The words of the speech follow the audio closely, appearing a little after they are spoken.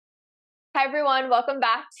Hi, everyone. Welcome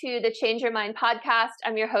back to the Change Your Mind podcast.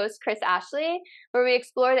 I'm your host, Kris Ashley, where we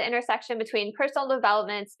explore the intersection between personal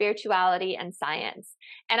development, spirituality, and science.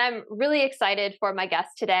 And I'm really excited for my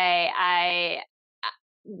guest today.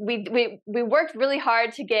 We worked really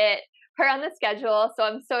hard to get her on the schedule, so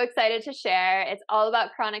I'm so excited to share. It's all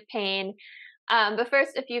about chronic pain. But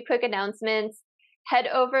first, a few quick announcements. Head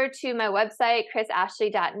over to my website,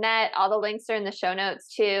 krisashley.net. All the links are in the show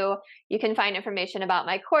notes too. You can find information about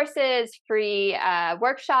my courses, free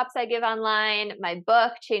workshops I give online, my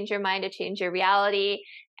book, Change Your Mind to Change Your Reality,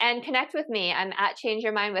 and connect with me. I'm at Change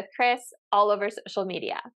Your Mind with Kris all over social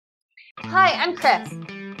media. Hi, I'm Kris.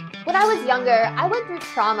 When I was younger, I went through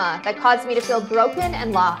trauma that caused me to feel broken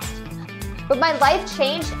and lost. But my life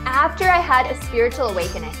changed after I had a spiritual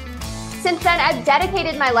awakening. Since then, I've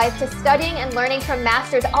dedicated my life to studying and learning from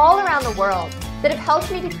masters all around the world that have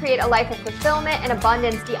helped me to create a life of fulfillment and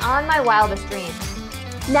abundance beyond my wildest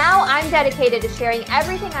dreams. Now I'm dedicated to sharing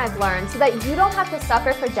everything I've learned so that you don't have to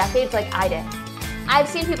suffer for decades like I did. I've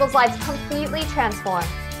seen people's lives completely transform,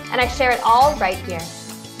 and I share it all right here.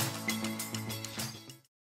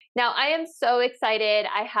 Now, I am so excited.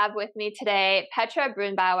 I have with me today Petra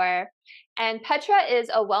Brunnbauer. And Petra is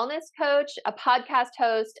a wellness coach, a podcast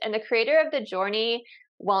host, and the creator of the Jōrni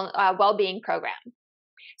Wellbeing Program.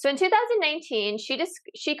 So in 2019,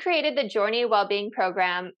 she created the Jōrni Wellbeing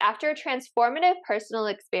Program after a transformative personal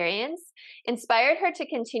experience inspired her to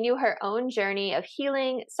continue her own journey of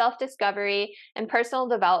healing, self-discovery, and personal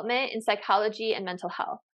development in psychology and mental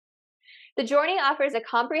health. The Jōrni offers a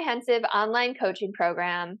comprehensive online coaching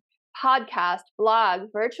program, podcast, blog,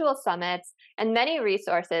 virtual summits, and many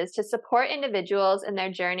resources to support individuals in their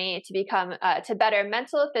journey to better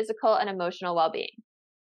mental, physical, and emotional well-being.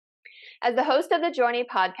 As the host of the Jōrni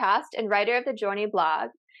Podcast and writer of the Jōrni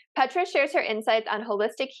Blog, Petra shares her insights on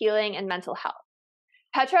holistic healing and mental health.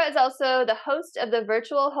 Petra is also the host of the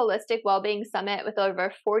virtual Holistic Wellbeing Summit with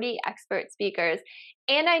over 40 expert speakers.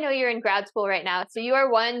 And I know you're in grad school right now, so you are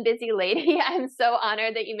one busy lady. I'm so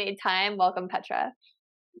honored that you made time. Welcome, Petra.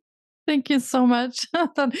 Thank you so much.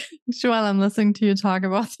 While I'm listening to you talk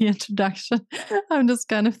about the introduction, I'm just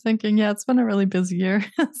kind of thinking, yeah, it's been a really busy year.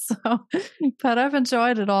 But I've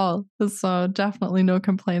enjoyed it all. So definitely no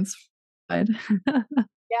complaints. Yeah.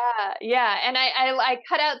 And I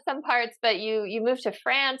cut out some parts, but you moved to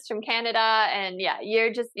France from Canada, and yeah,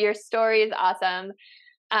 your story is awesome.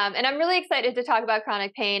 And I'm really excited to talk about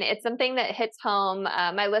chronic pain. It's something that hits home.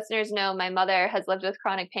 My listeners know my mother has lived with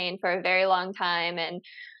chronic pain for a very long time, and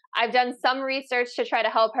I've done some research to try to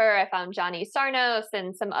help her. I found Johnny Sarnos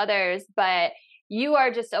and some others, but you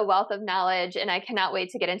are just a wealth of knowledge, and I cannot wait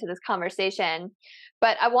to get into this conversation.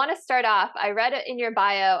 But I want to start off. I read in your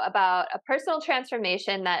bio about a personal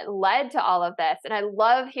transformation that led to all of this, and I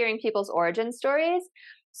love hearing people's origin stories.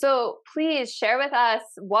 So please share with us,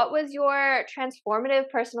 what was your transformative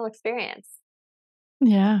personal experience?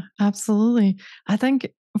 Yeah, absolutely. I think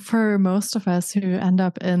for most of us who end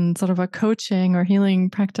up in sort of a coaching or healing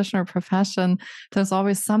practitioner profession, there's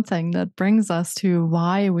always something that brings us to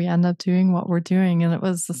why we end up doing what we're doing. And it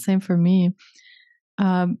was the same for me.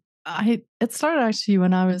 It started actually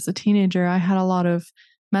when I was a teenager. I had a lot of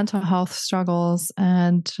mental health struggles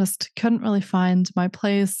and just couldn't really find my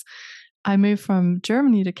place. I moved from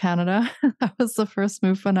Germany to Canada. That was the first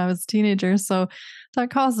move when I was a teenager. So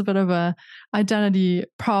that caused a bit of identity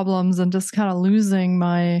problems and just kind of losing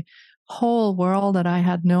my whole world that I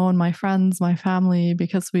had known, my friends, my family,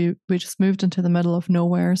 because we just moved into the middle of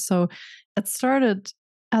nowhere. So it started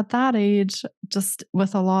at that age just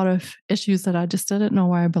with a lot of issues that I just didn't know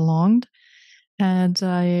where I belonged. And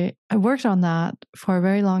I worked on that for a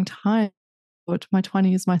very long time. About my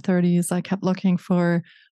 20s, my 30s, I kept looking for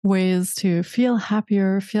ways to feel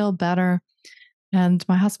happier, feel better. And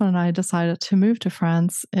my husband and I decided to move to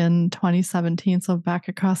France in 2017, so back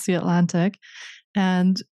across the Atlantic.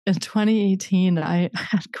 And in 2018, I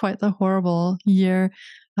had quite the horrible year.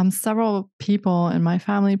 Several people in my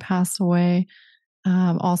family passed away.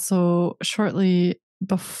 Also, shortly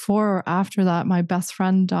before or after that, my best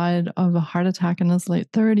friend died of a heart attack in his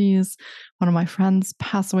late 30s. One of my friends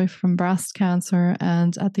passed away from breast cancer.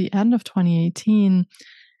 And at the end of 2018,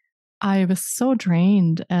 I was so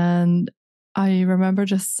drained, and I remember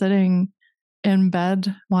just sitting in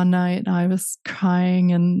bed one night and I was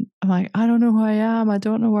crying, and I'm like, I don't know who I am. I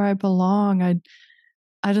don't know where I belong.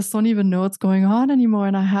 I just don't even know what's going on anymore.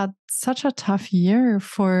 And I had such a tough year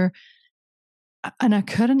and I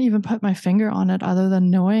couldn't even put my finger on it other than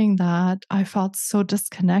knowing that I felt so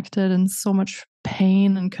disconnected and so much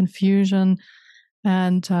pain and confusion.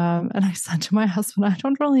 And I said to my husband, I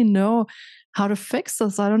don't really know how to fix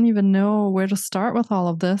this. I don't even know where to start with all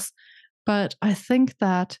of this. But I think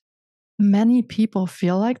that many people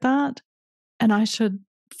feel like that, and I should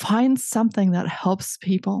find something that helps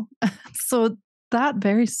people. So that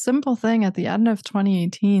very simple thing at the end of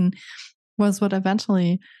 2018 was what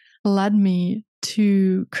eventually led me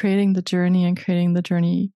to creating the Jōrni and creating the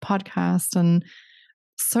Jōrni podcast and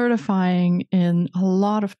certifying in a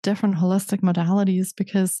lot of different holistic modalities,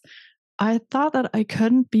 because I thought that I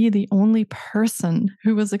couldn't be the only person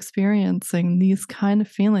who was experiencing these kind of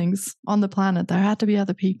feelings on the planet. There had to be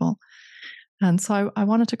other people. And so I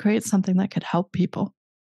wanted to create something that could help people.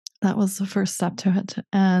 That was the first step to it.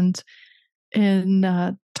 And in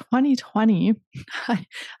 2020,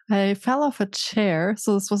 I fell off a chair.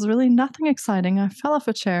 So this was really nothing exciting. I fell off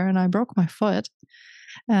a chair and I broke my foot.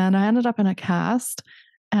 And I ended up in a cast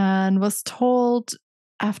and was told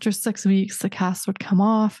after 6 weeks the cast would come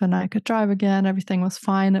off and I could drive again. Everything was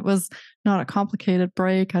fine. It was not a complicated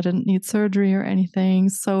break. I didn't need surgery or anything.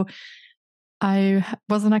 So I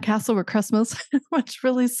was in a cast over Christmas, which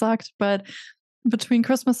really sucked. But between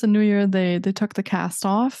Christmas and New Year, they took the cast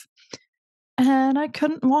off and I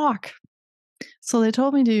couldn't walk. So they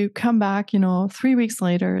told me to come back, 3 weeks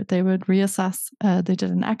later. They would reassess. They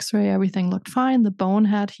did an x-ray. Everything looked fine. The bone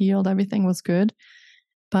had healed. Everything was good.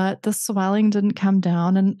 But the swelling didn't come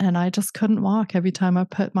down and I just couldn't walk. Every time I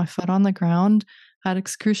put my foot on the ground, I had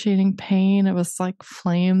excruciating pain. It was like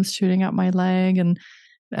flames shooting up my leg and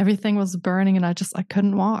everything was burning and I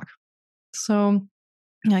couldn't walk. So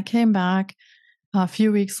I came back. A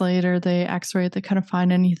few weeks later, they x-rayed, they couldn't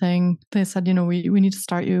find anything. They said, we need to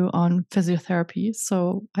start you on physiotherapy.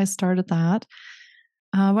 So I started that.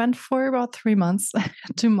 Went for about 3 months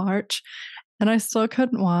to March. And I still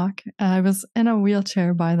couldn't walk. I was in a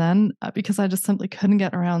wheelchair by then because I just simply couldn't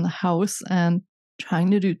get around the house, and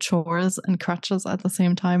trying to do chores and crutches at the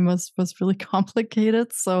same time was really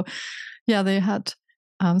complicated. So yeah, they had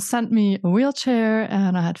sent me a wheelchair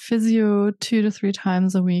and I had physio 2 to 3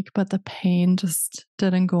 times a week, but the pain just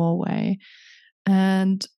didn't go away.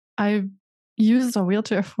 And I used a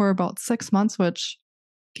wheelchair for about 6 months, which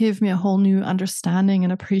gave me a whole new understanding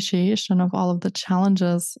and appreciation of all of the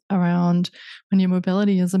challenges around when your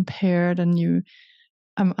mobility is impaired and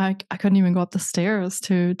I couldn't even go up the stairs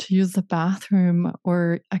to use the bathroom,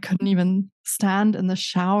 or I couldn't even stand in the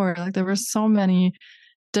shower. Like there were so many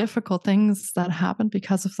difficult things that happened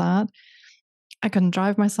because of that. I couldn't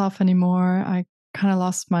drive myself anymore. I kind of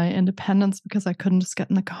lost my independence because I couldn't just get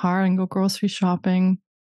in the car and go grocery shopping.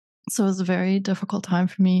 So it was a very difficult time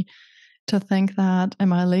for me to think that in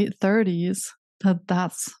my late 30s,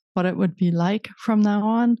 that's what it would be like from now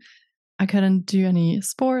on. I couldn't do any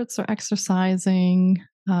sports or exercising.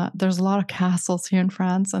 There's a lot of castles here in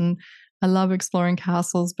France, and I love exploring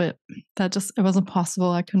castles, but it wasn't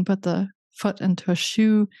possible. I couldn't put the foot into a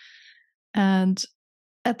shoe. And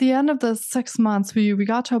at the end of the 6 months, we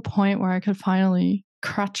got to a point where I could finally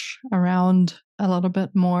crutch around a little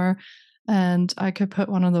bit more. And I could put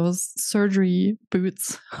one of those surgery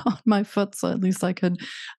boots on my foot, so at least I could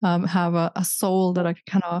have a sole that I could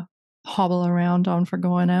kind of hobble around on for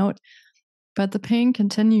going out. But the pain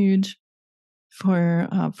continued for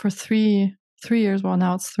 3 years. Well,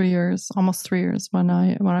 now it's 3 years, almost 3 years when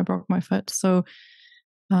I broke my foot. So,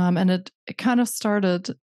 and it kind of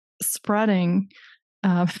started spreading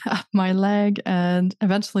up my leg, and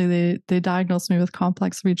eventually they diagnosed me with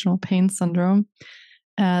complex regional pain syndrome.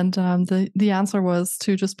 And the answer was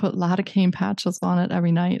to just put lidocaine patches on it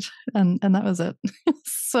every night. And that was it.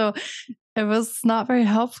 So it was not very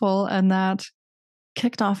helpful. And that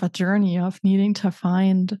kicked off a journey of needing to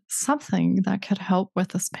find something that could help with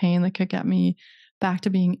this pain, that could get me back to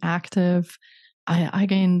being active. I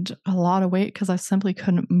gained a lot of weight because I simply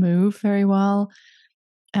couldn't move very well.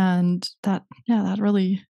 And that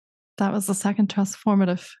was the second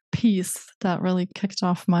transformative piece that really kicked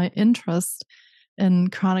off my interest in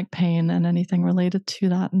chronic pain and anything related to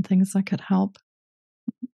that and things that could help.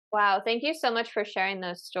 Wow. Thank you so much for sharing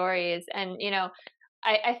those stories. And,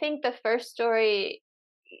 I think the first story,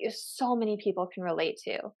 so many people can relate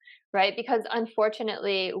to, right? Because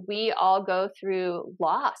unfortunately, we all go through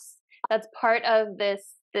loss. That's part of this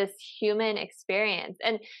human experience.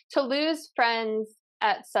 And to lose friends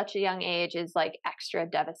at such a young age is like extra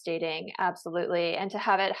devastating. Absolutely. And to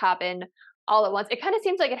have it happen all at once, it kind of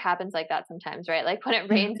seems like it happens like that sometimes, right? Like when it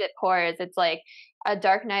rains, it pours. It's like a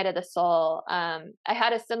dark night of the soul. I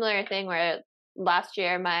had a similar thing where last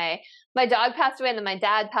year my dog passed away, and then my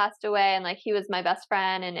dad passed away, and like he was my best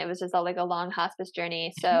friend, and it was just like a long hospice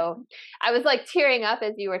journey. So I was like tearing up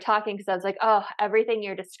as you were talking, because I was like, oh, everything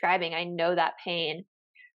you're describing, I know that pain.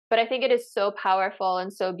 But I think it is so powerful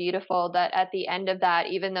and so beautiful that at the end of that,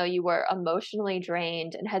 even though you were emotionally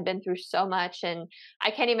drained and had been through so much, and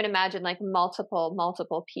I can't even imagine like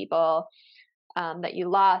multiple people that you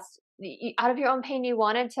lost, out of your own pain, you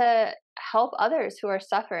wanted to help others who are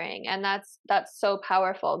suffering. And that's so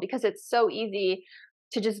powerful, because it's so easy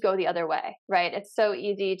to just go the other way, right? It's so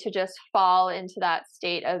easy to just fall into that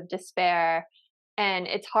state of despair, and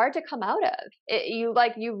it's hard to come out of it.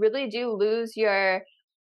 You really do lose your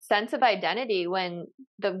sense of identity when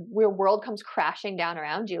your world comes crashing down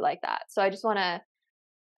around you like that. So I just want to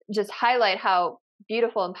just highlight how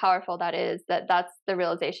beautiful and powerful that is, that that's the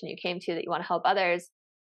realization you came to, that you want to help others.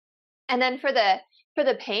 And then for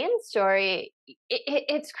the pain story,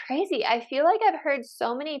 it's crazy. I feel like I've heard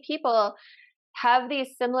so many people have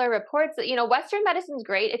these similar reports that, Western medicine's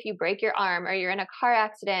great if you break your arm or you're in a car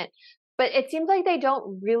accident, but it seems like they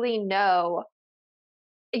don't really know,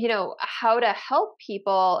 how to help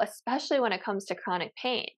people, especially when it comes to chronic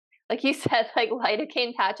pain. Like you said, like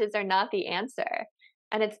lidocaine patches are not the answer.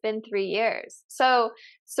 And it's been 3 years. So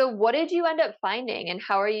what did you end up finding, and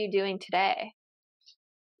how are you doing today?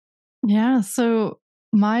 Yeah, so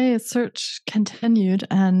my search continued,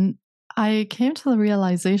 and I came to the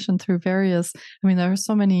realization through there are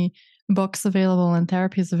so many books available and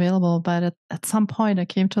therapies available, but at some point I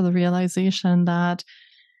came to the realization that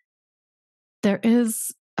there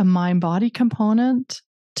is a mind-body component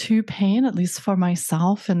to pain, at least for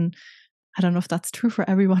myself. And I don't know if that's true for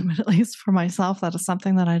everyone, but at least for myself, that is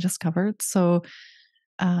something that I discovered. So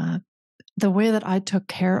the way that I took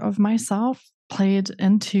care of myself played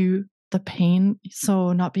into the pain.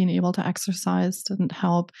 So not being able to exercise didn't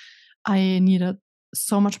help. I needed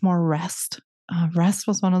so much more rest. Rest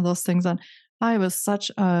was one of those things that I was such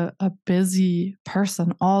a busy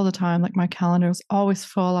person all the time. Like my calendar was always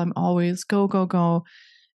full. I'm always go, go, go.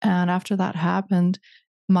 And after that happened,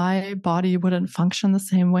 my body wouldn't function the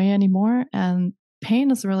same way anymore. And pain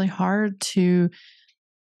is really hard to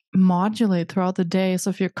modulate throughout the day. So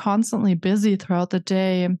if you're constantly busy throughout the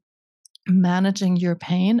day managing your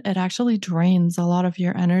pain, it actually drains a lot of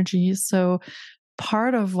your energy. So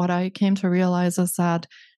part of what I came to realize is that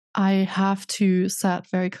I have to set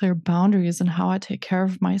very clear boundaries in how I take care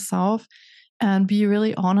of myself, and be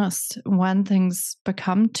really honest when things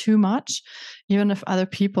become too much. Even if other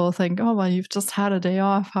people think, oh, well, you've just had a day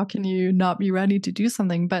off, how can you not be ready to do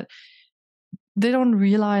something? But they don't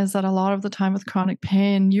realize that a lot of the time with chronic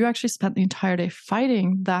pain, you actually spent the entire day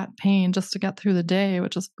fighting that pain just to get through the day,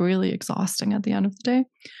 which is really exhausting at the end of the day.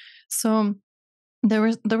 So there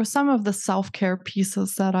were some of the self-care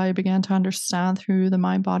pieces that I began to understand through the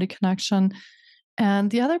mind-body connection.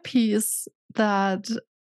 And the other piece that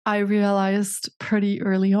I realized pretty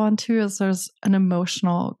early on too is there's an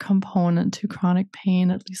emotional component to chronic pain,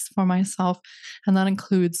 at least for myself. And that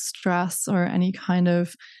includes stress or any kind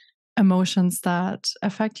of emotions that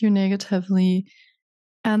affect you negatively.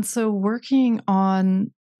 And so working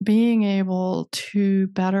on being able to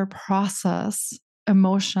better process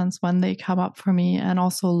emotions when they come up for me, and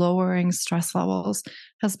also lowering stress levels,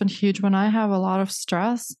 has been huge. When I have a lot of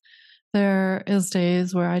stress, there is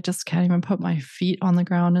days where I just can't even put my feet on the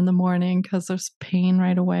ground in the morning because there's pain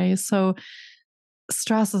right away. So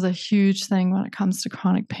stress is a huge thing when it comes to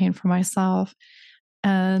chronic pain for myself.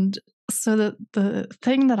 And so the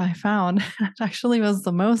thing that I found actually was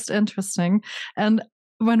the most interesting. And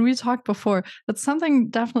when we talked before, that's something,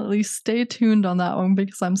 definitely stay tuned on that one,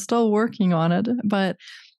 because I'm still working on it. But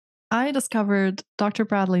I discovered Dr.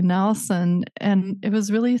 Bradley Nelson, and it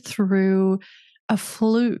was really through a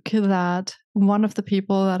fluke that one of the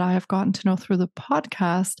people that I have gotten to know through the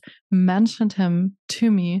podcast mentioned him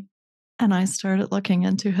to me. And I started looking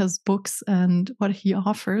into his books and what he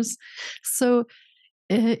offers. So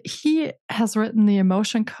he has written the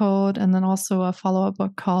Emotion Code, and then also a follow-up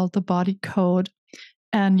book called The Body Code.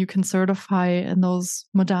 And you can certify in those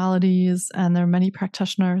modalities. And there are many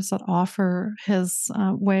practitioners that offer his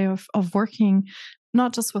way of working,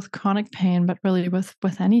 not just with chronic pain, but really with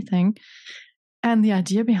anything. And the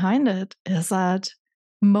idea behind it is that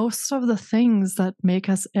most of the things that make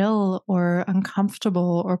us ill or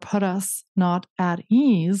uncomfortable or put us not at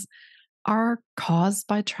ease are caused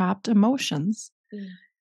by trapped emotions.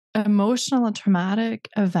 Emotional and traumatic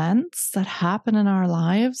events that happen in our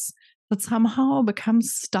lives that somehow become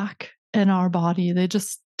stuck in our body. They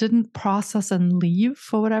just didn't process and leave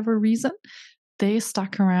for whatever reason. They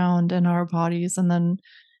stuck around in our bodies and then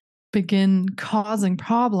begin causing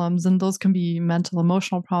problems. And those can be mental,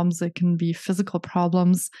 emotional problems. They can be physical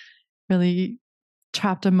problems. Really,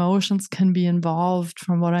 trapped emotions can be involved,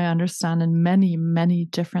 from what I understand, in many, many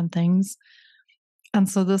different things. And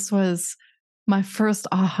so this was my first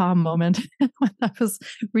aha moment when I was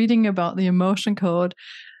reading about the emotion code.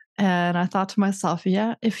 And I thought to myself,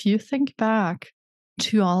 yeah, if you think back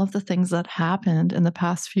to all of the things that happened in the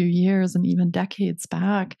past few years and even decades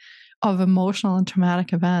back of emotional and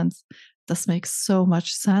traumatic events, this makes so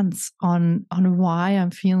much sense on why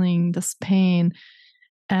I'm feeling this pain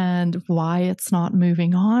and why it's not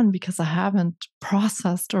moving on, because I haven't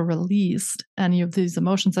processed or released any of these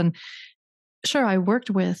emotions. And sure, I worked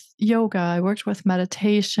with yoga, I worked with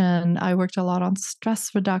meditation, I worked a lot on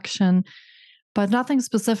stress reduction, but nothing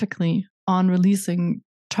specifically on releasing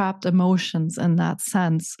trapped emotions in that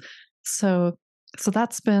sense. So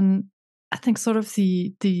that's been, I think, sort of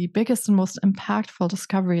the biggest and most impactful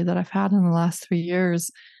discovery that I've had in the last 3 years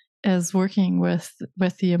is working with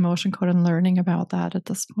the emotion code and learning about that at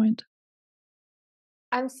this point.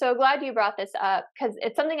 I'm so glad you brought this up, because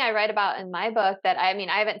it's something I write about in my book that, I mean,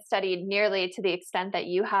 I haven't studied nearly to the extent that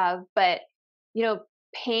you have, but,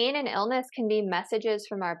 pain and illness can be messages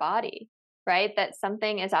from our body, right? That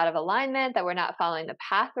something is out of alignment, that we're not following the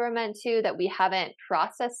path we're meant to, that we haven't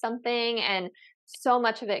processed something. And so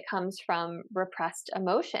much of it comes from repressed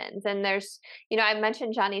emotions. And there's, I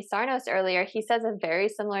mentioned Johnny Sarnos earlier. He says a very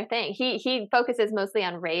similar thing. He focuses mostly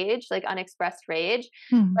on rage, like unexpressed rage.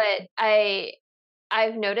 But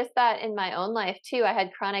I've noticed that in my own life too. I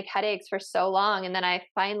had chronic headaches for so long, and then I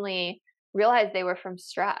finally realized they were from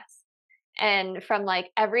stress and from like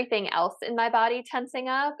everything else in my body tensing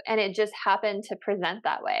up, and it just happened to present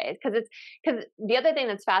that way. Because the other thing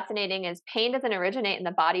that's fascinating is pain doesn't originate in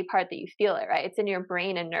the body part that you feel it, right? It's in your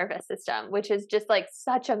brain and nervous system, which is just like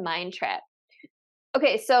such a mind trip.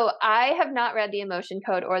 Okay, so I have not read the emotion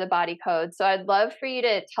code or the body code, so I'd love for you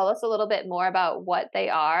to tell us a little bit more about what they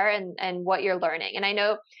are and what you're learning. And I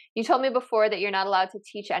know you told me before that you're not allowed to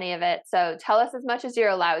teach any of it, so tell us as much as you're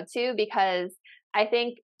allowed to, because I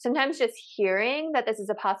think sometimes just hearing that this is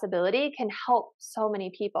a possibility can help so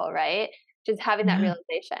many people, right? Just having that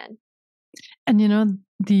realization. And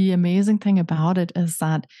the amazing thing about it is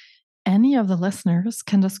that any of the listeners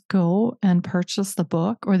can just go and purchase the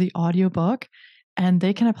book or the audiobook, and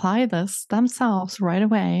they can apply this themselves right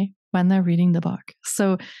away when they're reading the book.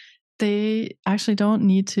 So they actually don't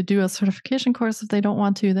need to do a certification course if they don't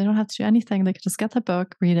want to. They don't have to do anything. They can just get the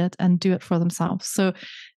book, read it, and do it for themselves. So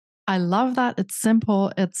I love that. It's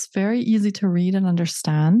simple. It's very easy to read and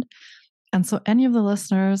understand. And so any of the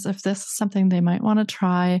listeners, if this is something they might want to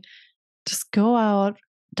try, just go out,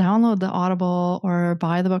 download the Audible or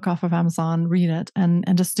buy the book off of Amazon, read it, and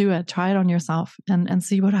just do it. Try it on yourself and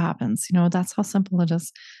see what happens. That's how simple it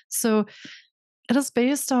is. So it is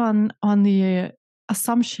based on the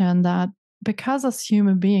assumption that because as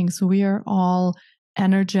human beings, we are all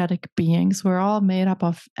energetic beings. We're all made up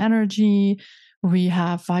of energy. We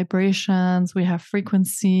have vibrations, we have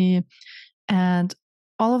frequency, and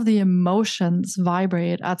all of the emotions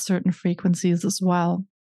vibrate at certain frequencies as well.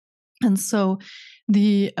 And so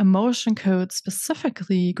the emotion code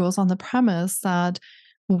specifically goes on the premise that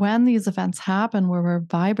when these events happen where we're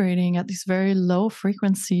vibrating at these very low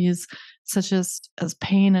frequencies, such as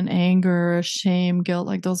pain and anger, shame, guilt,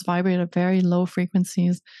 like those vibrate at very low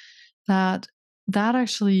frequencies, that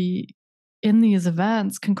actually in these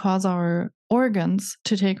events can cause our organs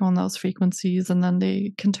to take on those frequencies, and then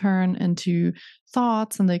they can turn into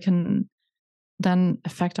thoughts, and they can then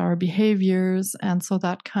affect our behaviors. And so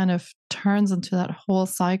that kind of turns into that whole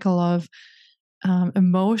cycle of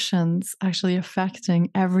emotions actually affecting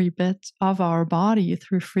every bit of our body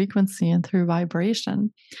through frequency and through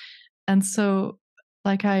vibration. And so,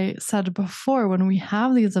 like I said before, when we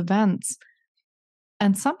have these events,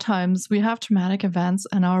 and sometimes we have traumatic events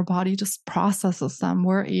and our body just processes them,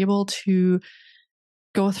 we're able to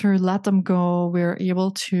go through, let them go. We're able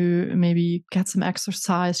to maybe get some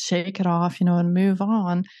exercise, shake it off, and move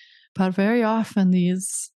on. But very often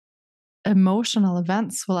these emotional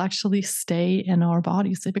events will actually stay in our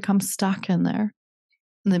bodies. They become stuck in there,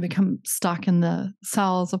 and they become stuck in the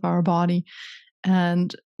cells of our body.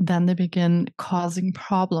 And then they begin causing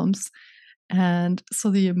problems. And so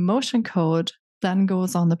the emotion code then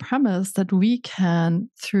goes on the premise that we can,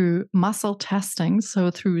 through muscle testing, so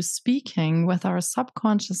through speaking with our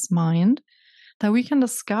subconscious mind, that we can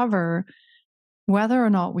discover whether or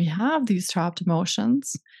not we have these trapped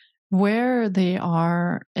emotions, where they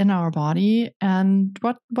are in our body, and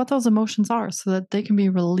what those emotions are, so that they can be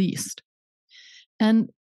released. And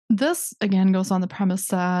this, again, goes on the premise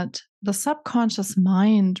that the subconscious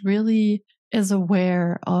mind really is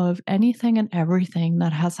aware of anything and everything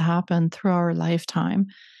that has happened through our lifetime,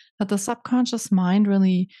 that the subconscious mind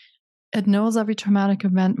really It knows every traumatic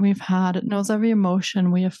event we've had. It knows every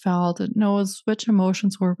emotion we have felt. It knows which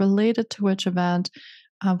emotions were related to which event,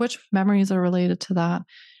 which memories are related to that,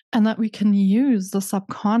 and that we can use the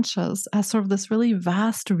subconscious as sort of this really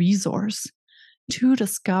vast resource to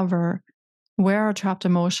discover where our trapped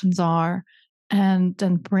emotions are and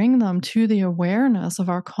then bring them to the awareness of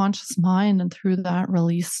our conscious mind, and through that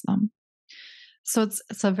release them. So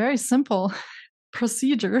it's a very simple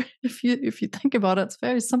procedure. If you think about it, it's a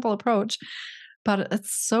very simple approach, but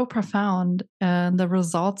it's so profound. And the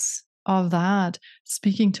results of that,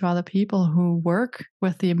 speaking to other people who work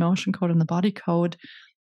with the emotion code and the body code,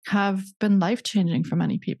 have been life-changing for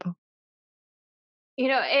many people.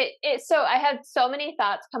 So I had so many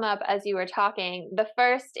thoughts come up as you were talking. The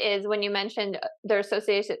first is when you mentioned their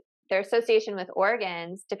association with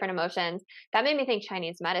organs, different emotions, that made me think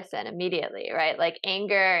Chinese medicine immediately, right? Like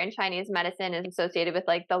anger in Chinese medicine is associated with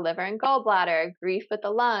like the liver and gallbladder, grief with the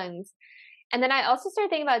lungs. And then I also started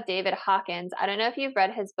thinking about David Hawkins. I don't know if you've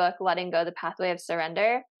read his book, Letting Go, The Pathway of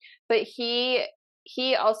Surrender, but he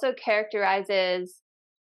also characterizes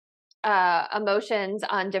emotions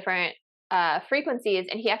on different frequencies,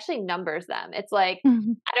 and he actually numbers them. It's like,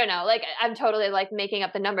 I don't know, like I'm totally like making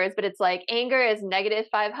up the numbers, but it's like anger is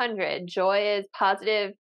 -500, joy is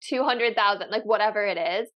 +200,000, like whatever it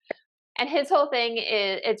is. And his whole thing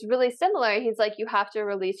is, it's really similar. He's like, you have to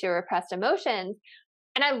release your repressed emotions.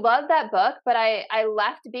 And I love that book, but I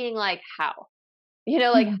left being like, how?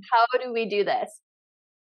 Like, how do we do this?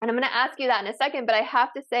 And I'm going to ask you that in a second, but I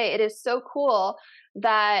have to say it is so cool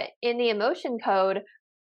that in the emotion code,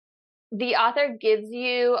 the author gives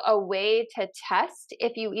you a way to test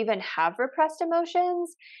if you even have repressed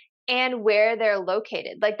emotions and where they're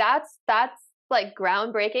located. Like that's like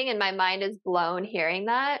groundbreaking, and my mind is blown hearing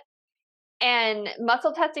that. And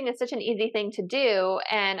muscle testing is such an easy thing to do,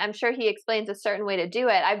 and I'm sure he explains a certain way to do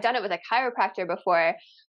it. I've done it with a chiropractor before,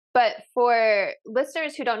 but for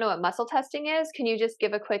listeners who don't know what muscle testing is, can you just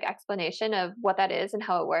give a quick explanation of what that is and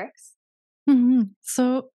how it works?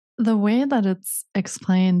 So the way that it's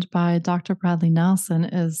explained by Dr. Bradley Nelson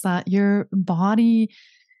is that your body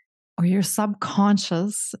or your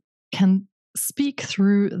subconscious can speak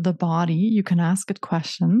through the body. You can ask it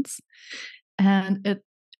questions, and it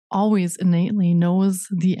always innately knows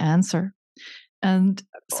the answer. And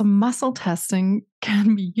so muscle testing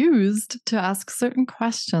can be used to ask certain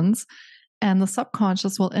questions, and the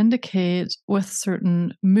subconscious will indicate with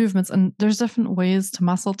certain movements. And there's different ways to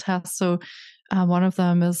muscle test. So one of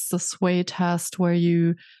them is the sway test, where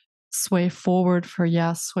you sway forward for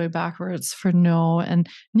yes, sway backwards for no. And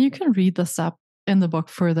you can read this up in the book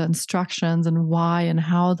for the instructions and why and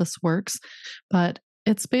how this works. But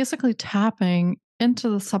it's basically tapping into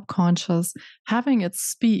the subconscious, having it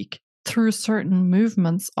speak through certain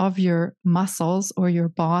movements of your muscles or your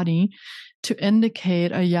body to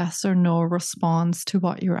indicate a yes or no response to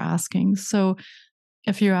what you're asking. So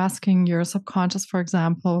if you're asking your subconscious, for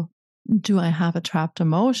example, do I have a trapped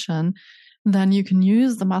emotion? Then you can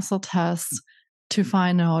use the muscle tests to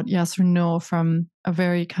find out yes or no from a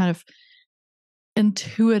very kind of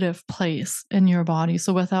intuitive place in your body.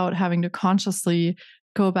 So without having to consciously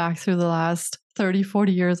go back through the last 30,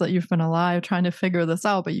 40 years that you've been alive trying to figure this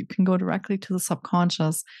out, but you can go directly to the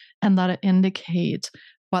subconscious and let it indicate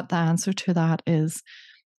what the answer to that is.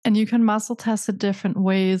 And you can muscle test it different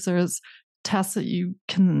ways. There's tests that you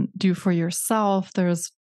can do for yourself.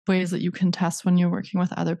 There's ways that you can test when you're working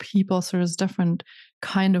with other people. So there's different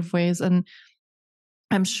kind of ways. And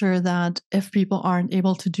I'm sure that if people aren't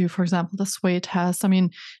able to do, for example, the sway test, I mean,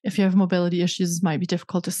 if you have mobility issues, it might be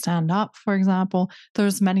difficult to stand up, for example.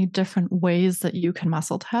 There's many different ways that you can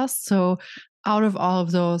muscle test. So out of all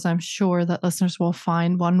of those, I'm sure that listeners will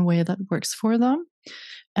find one way that works for them.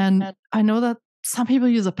 And I know that some people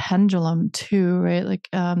use a pendulum too, right? Like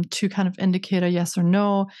to kind of indicate a yes or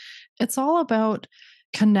no. It's all about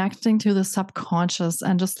connecting to the subconscious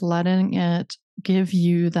and just letting it give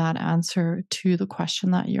you that answer to the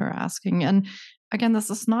question that you're asking. And again, this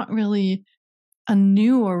is not really a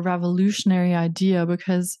new or revolutionary idea,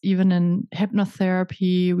 because even in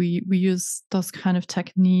hypnotherapy, we use those kind of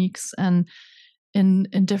techniques, and in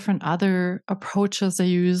different other approaches, they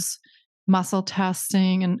use muscle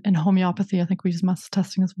testing, and in homeopathy, I think we use muscle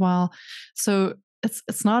testing as well. So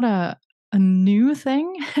it's not a new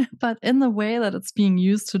thing, but in the way that it's being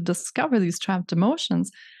used to discover these trapped emotions,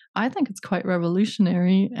 I think it's quite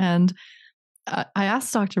revolutionary. And I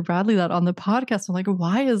asked Dr. Bradley that on the podcast. I'm like,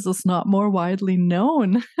 why is this not more widely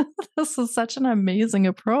known? This is such an amazing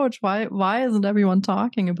approach. Why isn't everyone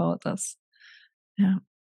talking about this? Yeah.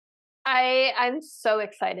 I'm so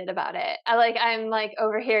excited about it. I'm like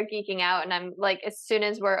over here geeking out, and I'm like, as soon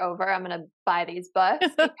as we're over, I'm gonna buy these books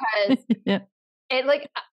because Yeah. it like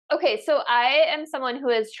okay, so I am someone who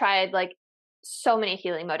has tried like so many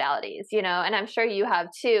healing modalities, and I'm sure you have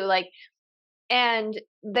too. And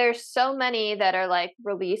there's so many that are like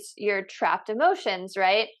release your trapped emotions,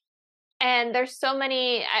 right? And there's so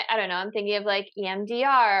many, I don't know, I'm thinking of like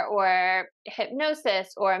EMDR or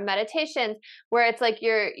hypnosis or meditations where it's like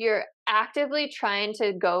you're actively trying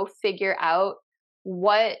to go figure out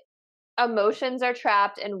what emotions are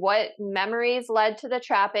trapped and what memories led to the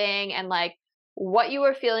trapping and like what you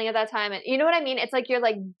were feeling at that time. And you know what I mean? It's like you're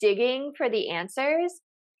like digging for the answers.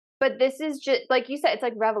 But this is just, like you said, it's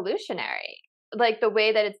like revolutionary, like the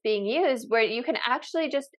way that it's being used, where you can actually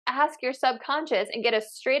just ask your subconscious and get a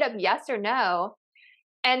straight up yes or no.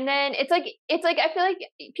 And then it's like I feel like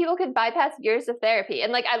people could bypass years of therapy.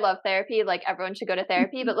 And like I love therapy, like everyone should go to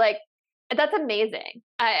therapy, but like that's amazing.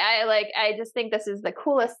 I just think this is the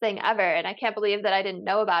coolest thing ever. And I can't believe that I didn't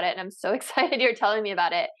know about it. And I'm so excited you're telling me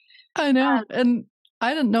about it. I know. And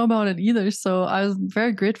I didn't know about it either. So I was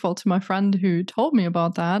very grateful to my friend who told me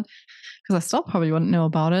about that, because I still probably wouldn't know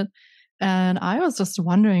about it. And I was just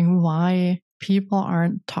wondering why people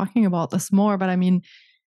aren't talking about this more. But I mean,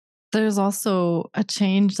 there's also a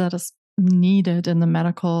change that is needed in the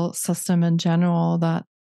medical system in general, that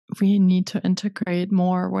we need to integrate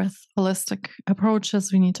more with holistic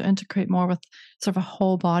approaches. We need to integrate more with sort of a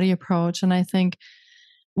whole body approach. And I think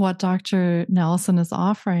what Dr. Nelson is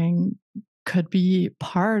offering could be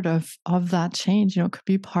part of that change. Could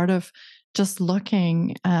be part of just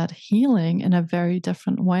looking at healing in a very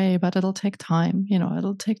different way, but it'll take time.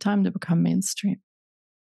 It'll take time to become mainstream.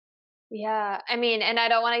 Yeah. I mean, and I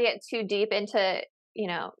don't want to get too deep into,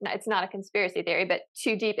 it's not a conspiracy theory, but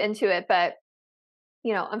too deep into it. But,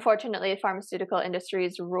 unfortunately, pharmaceutical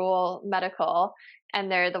industries rule medical, and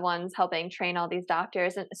they're the ones helping train all these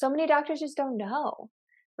doctors. And so many doctors just don't know,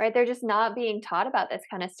 right? They're just not being taught about this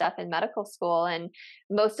kind of stuff in medical school. And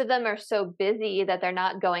most of them are so busy that they're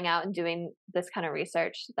not going out and doing this kind of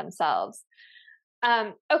research themselves.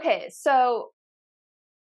 Okay. So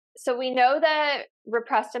we know that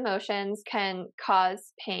repressed emotions can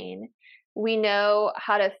cause pain. We know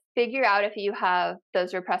how to figure out if you have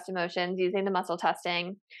those repressed emotions using the muscle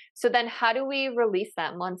testing. So then how do we release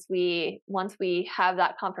them once we have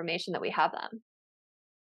that confirmation that we have them?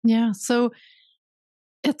 Yeah. So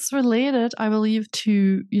it's related, I believe,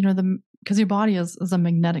 to, because your body is a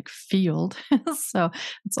magnetic field. So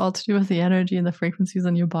it's all to do with the energy and the frequencies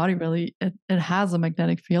in your body. Really, it has a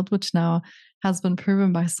magnetic field, which now has been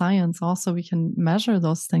proven by science. Also, we can measure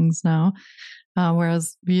those things now,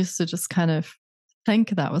 whereas we used to just kind of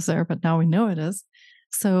think that was there, but now we know it is.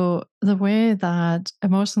 So the way that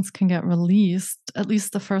emotions can get released, at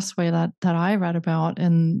least the first way that I read about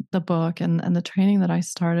in the book and the training that I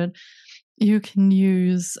started, you can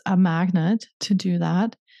use a magnet to do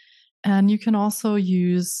that. And you can also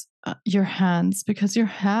use your hands, because your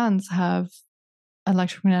hands have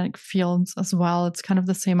electromagnetic fields as well. It's kind of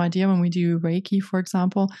the same idea when we do Reiki, for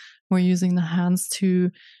example. We're using the hands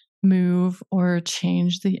to move or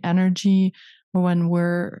change the energy. Or when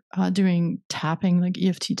we're doing tapping, like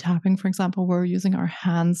EFT tapping, for example, we're using our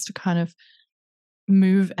hands to kind of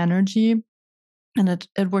move energy. And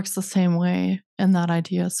it works the same way in that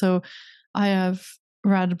idea. So I have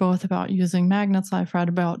read both about using magnets. I've read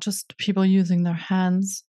about just people using their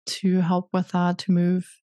hands to help with that, to move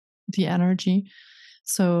the energy.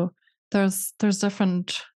 So there's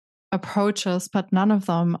different approaches, but none of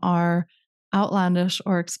them are outlandish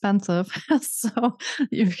or expensive. So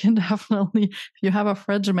you can definitely, if you have a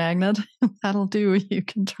fridge magnet, that'll do. You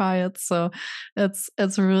can try it. So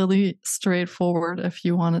it's really straightforward if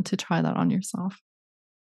you wanted to try that on yourself.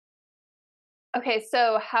 Okay,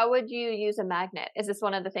 so how would you use a magnet? Is this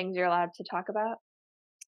one of the things you're allowed to talk about?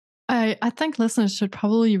 I think listeners should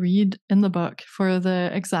probably read in the book for the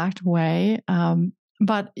exact way.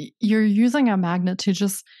 But you're using a magnet to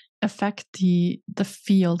just affect the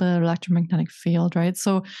field, the electromagnetic field, right?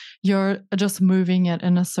 So you're just moving it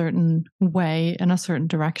in a certain way, in a certain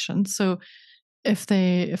direction. So if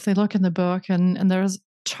they look in the book, and there's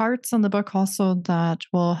charts in the book also that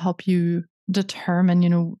will help you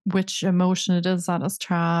determine, which emotion it is that is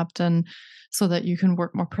trapped, and so that you can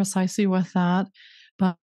work more precisely with that.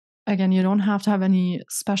 But again, you don't have to have any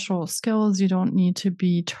special skills. You don't need to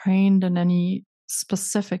be trained in any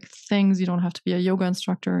specific things. You don't have to be a yoga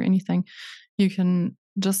instructor or anything. You can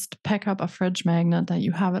just pick up a fridge magnet that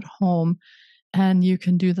you have at home, and you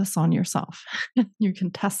can do this on yourself. You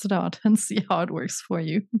can test it out and see how it works for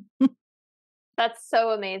you. That's so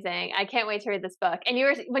amazing. I can't wait to read this book. And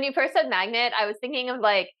when you first said magnet, I was thinking of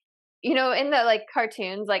like, in the like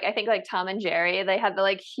cartoons, like I think like Tom and Jerry, they had the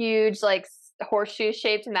like huge like horseshoe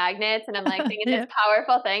shaped magnets. And I'm like thinking Yeah. this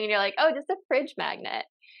powerful thing. And you're like, oh, just a fridge magnet.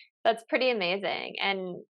 That's pretty amazing.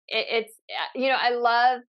 And it's, I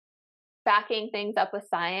love backing things up with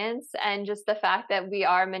science, and just the fact that we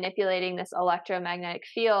are manipulating this electromagnetic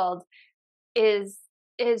field is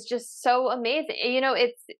just so amazing.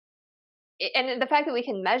 And the fact that we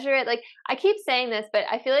can measure it, like I keep saying this, but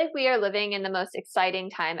I feel like we are living in the most exciting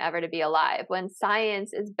time ever to be alive, when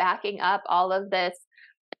science is backing up all of this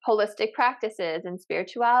holistic practices and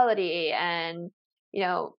spirituality and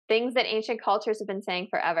things that ancient cultures have been saying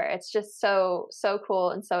forever. It's just so cool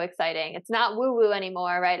and so exciting. It's not woo woo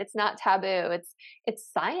anymore, right? It's not taboo.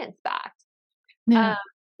 It's science backed. Yeah.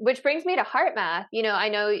 Which brings me to heart math. I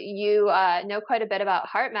know you know quite a bit about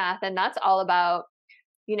heart math, and that's all about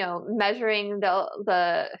measuring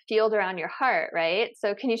the field around your heart, right?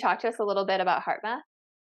 So can you talk to us a little bit about heart math?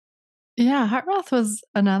 Yeah, heart math was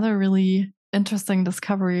another really interesting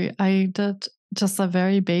discovery. I did just a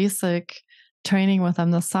very basic training with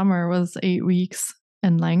them this summer. It was 8 weeks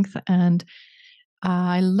in length, and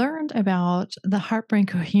I learned about the heart brain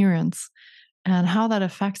coherence and how that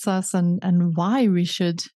affects us, and why we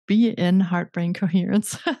should be in heart brain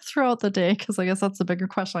coherence throughout the day. Because I guess that's a bigger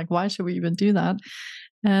question, like, why should we even do that?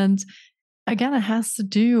 And again, it has to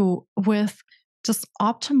do with just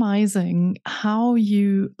optimizing how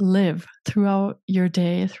you live throughout your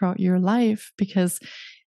day, throughout your life. Because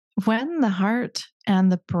when the heart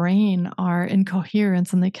and the brain are in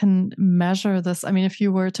coherence and they can measure this, I mean, if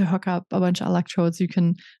you were to hook up a bunch of electrodes, you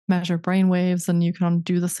can measure brain waves, and you can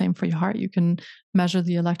do the same for your heart. You can measure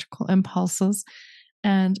the electrical impulses.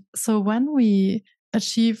 And so when we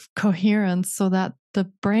achieve coherence so that the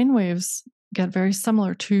brain waves get very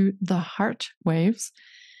similar to the heart waves,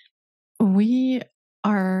 we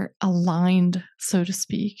are aligned, so to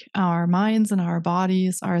speak. Our minds and our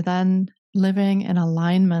bodies are then living in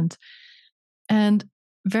alignment. And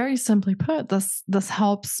very simply put, this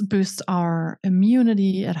helps boost our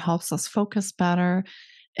immunity. It helps us focus better.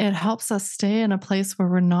 It helps us stay in a place where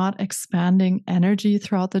we're not expanding energy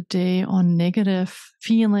throughout the day on negative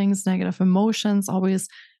feelings, negative emotions, always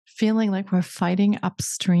feeling like we're fighting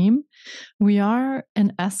upstream. We are,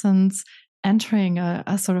 in essence, entering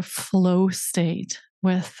a sort of flow state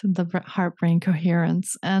with the heart brain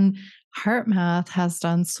coherence. And heart math has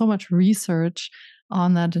done so much research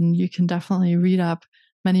on that, and you can definitely read up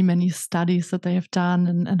many studies that they have done,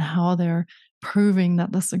 and how they're proving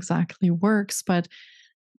that this exactly works. But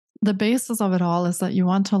the basis of it all is that you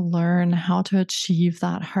want to learn how to achieve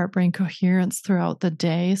that heart brain coherence throughout the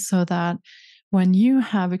day, so that when you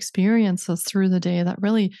have experiences through the day that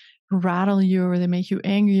really rattle you, or they make you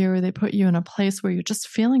angry, or they put you in a place where you're just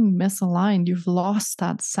feeling misaligned, you've lost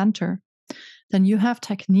that center, then you have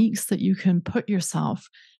techniques that you can put yourself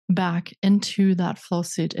back into that flow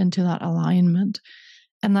state, into that alignment.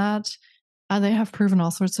 And that they have proven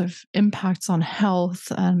all sorts of impacts on health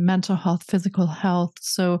and mental health, physical health.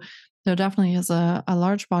 So there definitely is a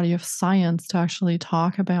large body of science to actually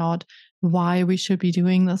talk about why we should be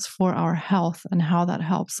doing this for our health and how that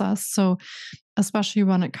helps us. So especially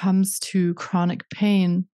when it comes to chronic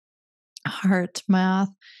pain, heart math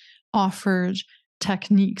offered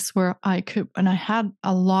techniques where I could, when I had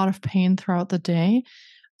a lot of pain throughout the day,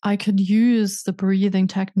 I could use the breathing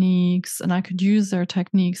techniques, and I could use their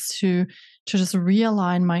techniques to just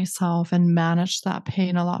realign myself and manage that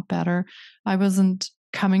pain a lot better. I wasn't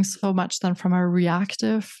coming so much then from a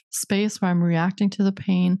reactive space where I'm reacting to the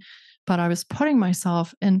pain, but I was putting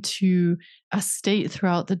myself into a state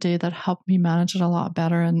throughout the day that helped me manage it a lot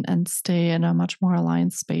better, and stay in a much more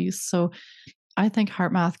aligned space. So I think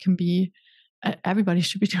heart math can be, everybody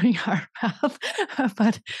should be doing heart math,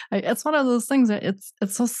 but it's one of those things that it's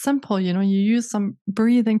so simple. You use some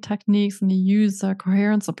breathing techniques and you use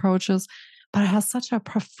coherence approaches, but it has such a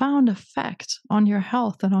profound effect on your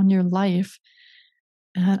health and on your life.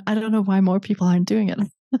 And I don't know why more people aren't doing it.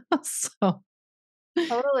 So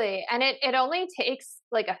Totally. And it only takes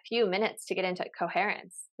like a few minutes to get into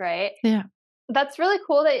coherence, right? yeah. That's really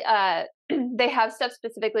cool that they have stuff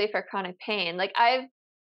specifically for chronic pain. Like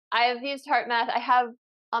I've used heart math. I have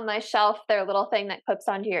on my shelf their little thing that clips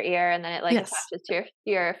onto your ear, and then it like Yes. attaches to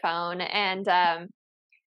your phone. And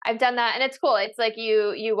I've done that, and it's cool. It's like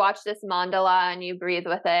you watch this mandala and you breathe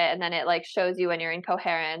with it, and then it like shows you when you're in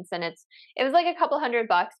coherence. And it was like a couple $100,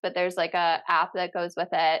 but there's like a app that goes with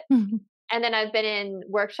it. Mhm. And then I've been in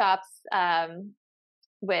workshops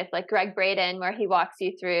with like Greg Braden, where he walks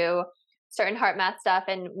you through certain heart math stuff.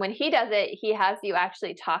 And when he does it, he has you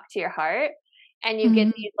actually talk to your heart. and you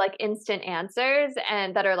get these like instant answers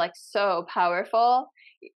and that are like so powerful.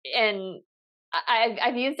 And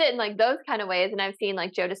I've used it in like those kind of ways, and I've seen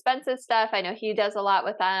like Joe Dispenza's stuff. I know he does a lot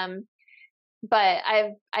with them, but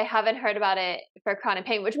I haven't heard about it for chronic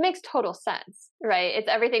pain, which makes total sense, right? It's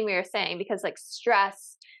everything we were saying, because like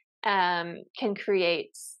stress can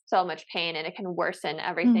create so much pain, and it can worsen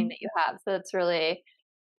everything that you have. So it's really,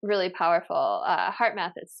 really powerful. Heart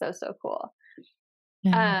math is so cool.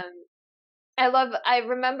 Yeah. I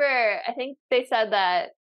remember, I think they said that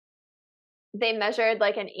they measured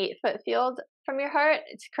like an 8-foot field from your heart.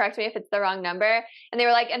 Correct me if it's the wrong number. And they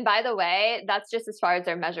were like, and by the way, that's just as far as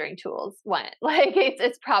their measuring tools went. Like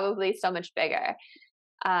it's probably so much bigger.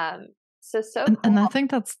 So cool. And I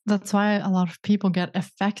think that's why a lot of people get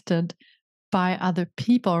affected by other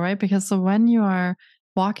people, right? Because so when you are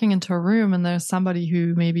walking into a room and there's somebody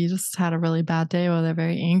who maybe just had a really bad day or they're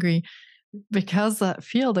very angry, because that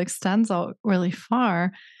field extends out really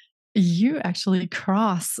far, you actually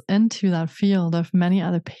cross into that field of many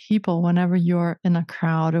other people whenever you're in a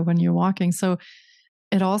crowd or when you're walking. So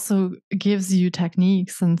it also gives you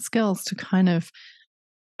techniques and skills to kind of,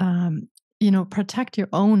 protect your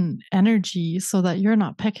own energy so that you're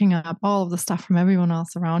not picking up all of the stuff from everyone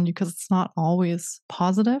else around you, because it's not always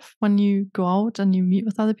positive when you go out and you meet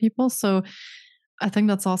with other people. So I think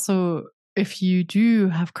that's also, if you do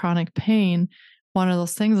have chronic pain, one of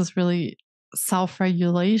those things is really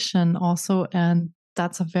self-regulation also. And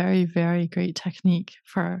that's a very, very great technique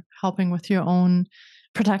for helping with your own,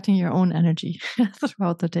 protecting your own energy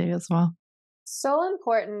throughout the day as well. So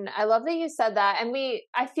important. I love that you said that. And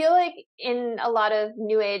I feel like in a lot of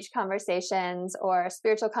new age conversations or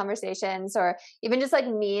spiritual conversations, or even just like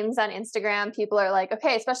memes on Instagram, people are like,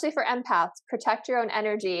 okay, especially for empaths, protect your own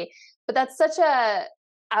energy. But that's such a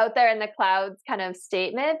out there in the clouds kind of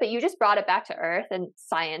statement, but you just brought it back to earth and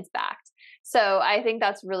science backed. So I think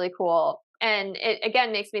that's really cool. And it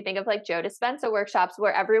again makes me think of like Joe Dispenza workshops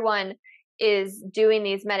where everyone is doing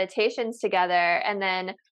these meditations together, and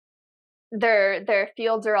then their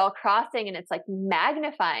fields are all crossing and it's like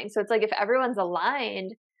magnifying. So it's like if everyone's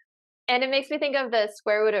aligned, and it makes me think of the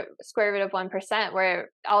square root of 1%, where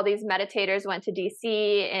all these meditators went to DC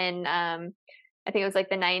in I think it was like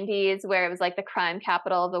the 90s, where it was like the crime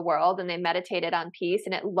capital of the world, and they meditated on peace,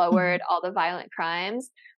 and it lowered all the violent crimes.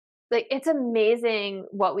 Like it's amazing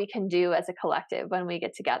what we can do as a collective when we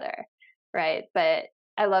get together, right? But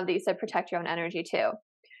I love that you said protect your own energy too.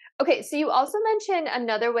 Okay, so you also mentioned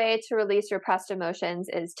another way to release repressed emotions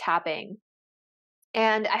is tapping.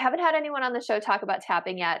 And I haven't had anyone on the show talk about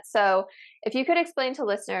tapping yet. So if you could explain to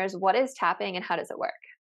listeners, what is tapping and how does it work?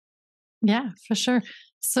 Yeah, for sure.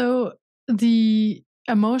 So the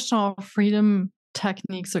emotional freedom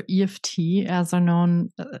techniques, or EFT as they're known,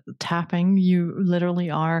 tapping, you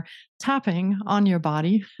literally are tapping on your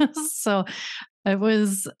body. So it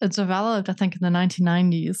was developed, I think, in the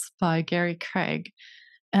 1990s by Gary Craig.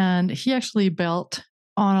 And he actually built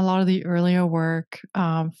on a lot of the earlier work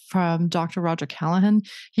from Dr. Roger Callahan.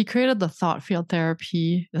 He created the thought field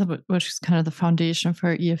therapy, which is kind of the foundation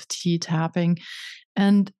for EFT tapping.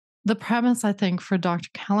 And the premise, I think, for Dr.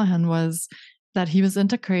 Callahan was that he was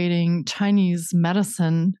integrating Chinese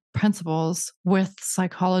medicine principles with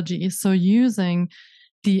psychology. So using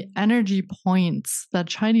the energy points that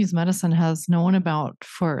Chinese medicine has known about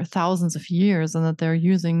for thousands of years, and that they're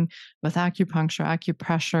using with acupuncture,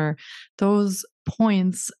 acupressure, those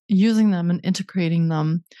points, using them and integrating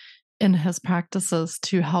them in his practices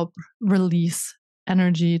to help release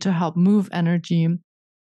energy, to help move energy.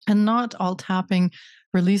 And not all tapping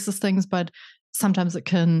releases things, but sometimes it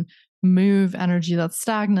can move energy that's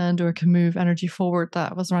stagnant, or it can move energy forward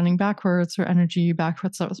that was running backwards, or energy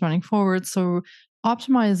backwards that was running forward. So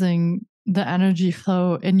optimizing the energy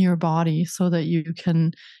flow in your body so that you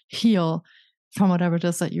can heal from whatever it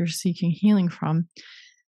is that you're seeking healing from.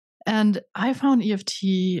 And I found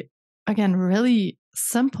EFT, again, really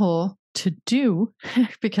simple to do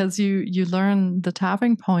because you learn the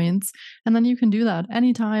tapping points, and then you can do that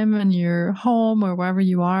anytime in your home or wherever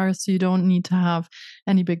you are. So you don't need to have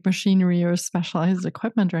any big machinery or specialized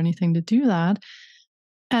equipment or anything to do that.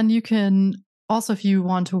 And you can also, if you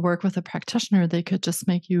want to work with a practitioner, they could just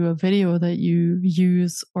make you a video that you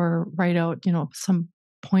use or write out, some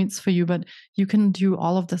points for you, but you can do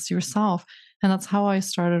all of this yourself. And that's how I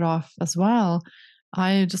started off as well.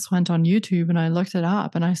 I just went on YouTube and I looked it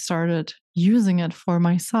up and I started using it for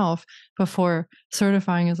myself before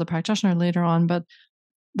certifying as a practitioner later on. But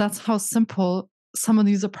that's how simple some of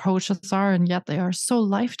these approaches are, and yet they are so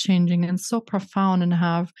life-changing and so profound and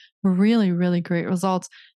have really, really great results.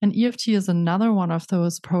 And EFT is another one of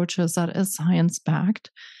those approaches that is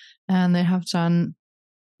science-backed. and they have done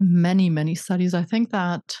many, many studies. I think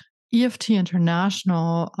that EFT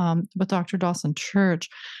International with Dr. Dawson Church,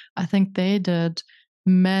 I think they did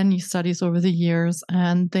many studies over the years,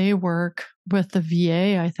 and they work with the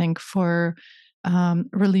VA, I think, for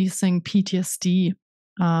releasing PTSD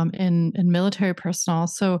in military personnel.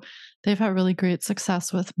 So they've had really great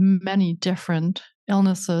success with many different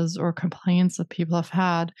illnesses or complaints that people have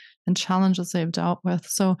had and challenges they've dealt with.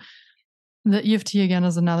 So the EFT, again,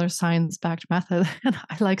 is another science-backed method, and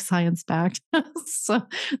I like science-backed. So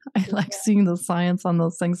I like seeing the science on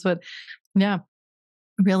those things. But yeah,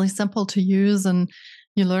 really simple to use, and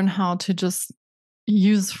you learn how to just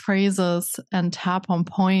use phrases and tap on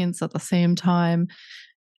points at the same time.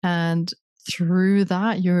 And through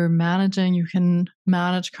that, you can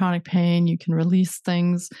manage chronic pain, you can release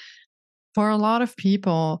things. For a lot of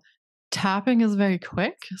people, tapping is very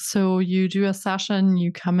quick. So you do a session,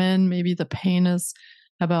 you come in, maybe the pain is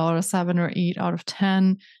about a 7 or 8 out of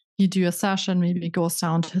 10. You do a session, maybe it goes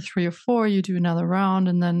down to 3 or 4, you do another round,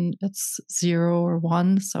 and then it's 0 or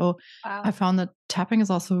 1. So Wow. I found that tapping is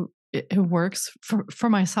also, it works for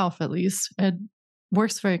myself, at least. It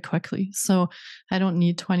works very quickly. So I don't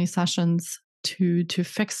need 20 sessions to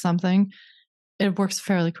fix something. It works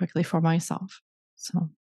fairly quickly for myself. So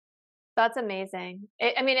that's amazing.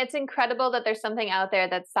 It's incredible that there's something out there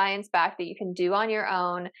that's science-backed that you can do on your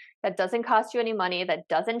own, that doesn't cost you any money, that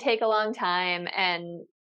doesn't take a long time, and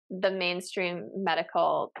the mainstream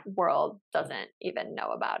medical world doesn't even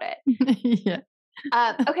know about it. Yeah.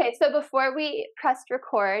 Okay, so before we pressed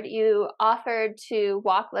record, you offered to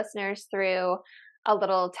walk listeners through a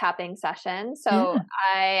little tapping session. So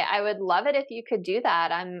yeah. I would love it if you could do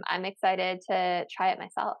that. I'm excited to try it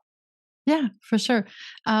myself. Yeah, for sure.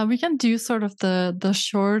 We can do sort of the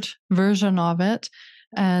short version of it.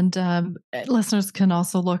 And listeners can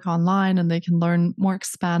also look online and they can learn more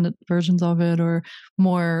expanded versions of it or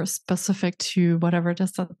more specific to whatever it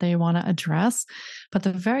is that they want to address. But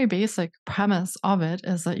the very basic premise of it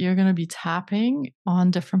is that you're going to be tapping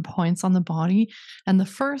on different points on the body. And the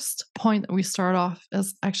first point that we start off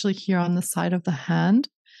is actually here on the side of the hand.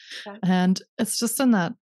 Okay. And it's just in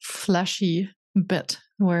that fleshy bit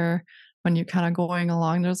where when you're kind of going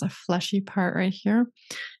along, there's a fleshy part right here.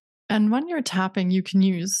 And when you're tapping, you can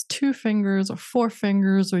use 2 fingers or 4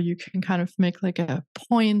 fingers, or you can kind of make like a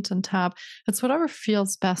point and tap. It's whatever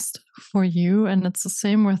feels best for you. And it's the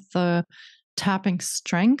same with the tapping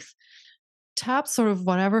strength. Tap sort of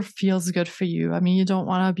whatever feels good for you. I mean, you don't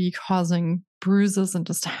want to be causing bruises and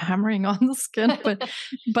just hammering on the skin,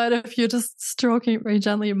 but if you're just stroking it very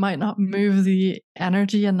gently, it might not move the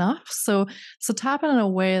energy enough. So tap it in a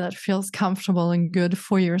way that feels comfortable and good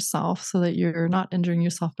for yourself, so that you're not injuring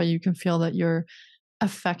yourself, but you can feel that you're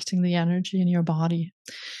affecting the energy in your body.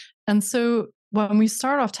 And so when we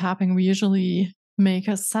start off tapping, we usually make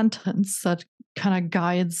a sentence that kind of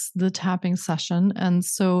guides the tapping session. And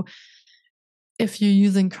so if you're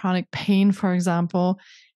using chronic pain, for example,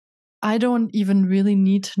 I don't even really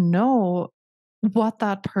need to know what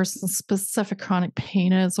that person's specific chronic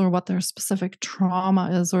pain is, or what their specific trauma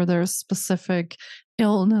is, or their specific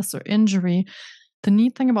illness or injury. The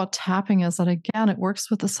neat thing about tapping is that, again, it works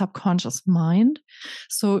with the subconscious mind.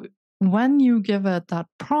 So when you give it that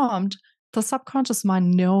prompt, the subconscious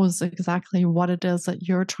mind knows exactly what it is that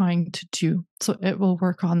you're trying to do. So it will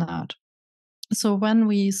work on that. So when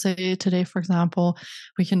we say today, for example,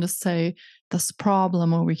 we can just say this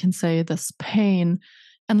problem, or we can say this pain,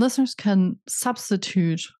 and listeners can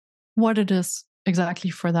substitute what it is exactly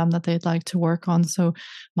for them that they'd like to work on. So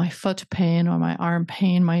my foot pain, or my arm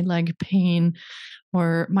pain, my leg pain,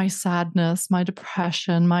 or my sadness, my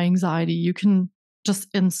depression, my anxiety. You can just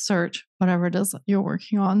insert whatever it is that you're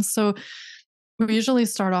working on. So we usually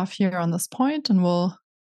start off here on this point, and we'll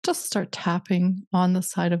just start tapping on the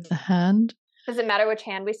side of the hand. Does it matter which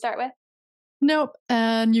hand we start with? Nope.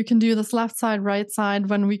 And you can do this left side, right side.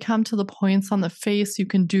 When we come to the points on the face, you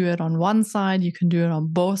can do it on one side, you can do it on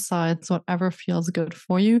both sides, whatever feels good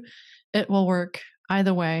for you. It will work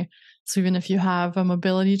either way. So even if you have a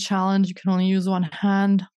mobility challenge, you can only use one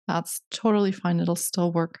hand, that's totally fine. It'll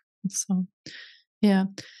still work. So, yeah.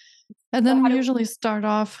 And then we usually start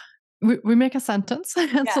off, we make a sentence.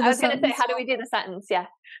 Yeah, so I was going to say, how do we do the sentence? Yeah.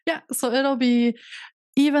 Yeah. So it'll be,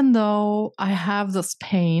 even though I have this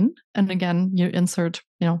pain, and again, you insert,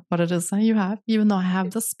 what it is that you have, even though I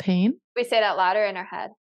have this pain. We say it out loud or in our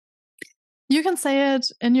head? You can say it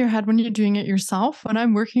in your head when you're doing it yourself. When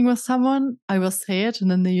I'm working with someone, I will say it,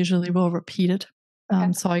 and then they usually will repeat it.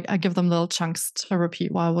 Okay. So I give them little chunks to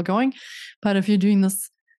repeat while we're going. But if you're doing this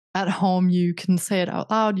at home, you can say it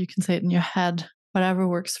out loud. You can say it in your head, whatever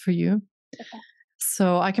works for you. Okay.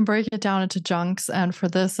 So I can break it down into chunks. And for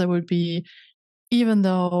this, it would be, even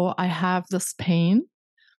though I have this pain,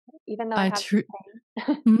 Even though I have this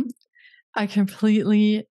pain. Hmm? I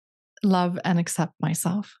completely love and accept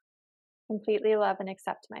myself. Completely love and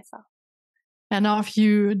accept myself. And now, if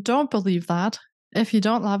you don't believe that, if you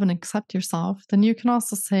don't love and accept yourself, then you can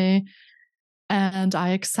also say, and I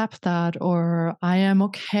accept that, or I am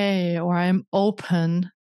okay, or I am open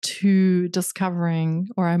to discovering,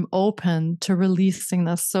 or I'm open to releasing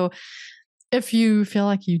this. So if you feel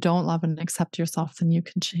like you don't love and accept yourself, then you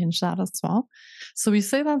can change that as well. So we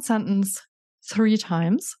say that sentence 3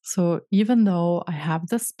 times. So even though I have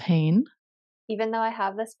this pain, Even though I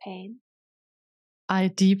have this pain, I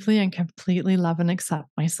deeply and completely love and accept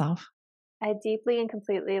myself. I deeply and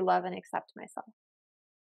completely love and accept myself.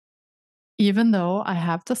 Even though I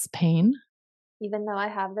have this pain, Even though I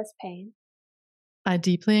have this pain, I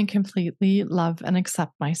deeply and completely love and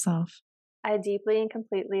accept myself. I deeply and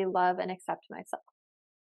completely love and accept myself.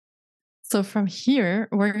 So from here,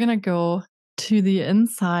 we're going to go to the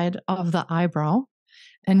inside of the eyebrow.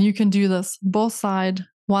 And you can do this both side,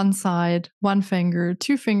 one finger,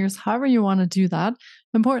 2 fingers, however you want to do that.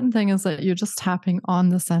 The important thing is that you're just tapping on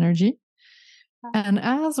this energy. And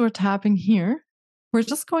as we're tapping here, we're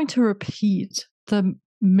just going to repeat the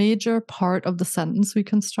major part of the sentence we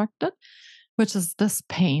constructed, which is this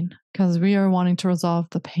pain, because we are wanting to resolve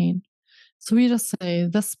the pain. So we just say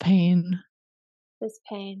this pain. This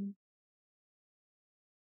pain.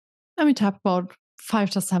 And we tap about 5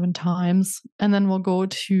 to 7 times. And then we'll go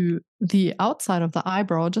to the outside of the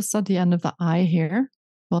eyebrow, just at the end of the eye here.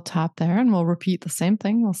 We'll tap there and we'll repeat the same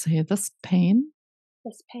thing. We'll say this pain.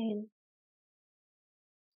 This pain.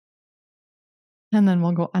 And then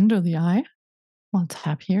we'll go under the eye. We'll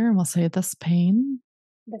tap here and we'll say this pain.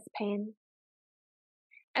 This pain.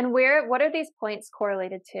 And what are these points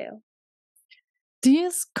correlated to?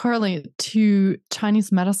 These correlate to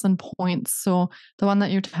Chinese medicine points. So the one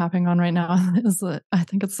that you're tapping on right now is, I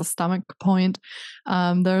think it's the stomach point.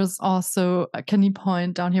 There's also a kidney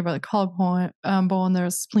point down here by the collarbone.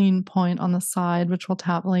 There's spleen point on the side, which we'll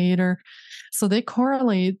tap later. So they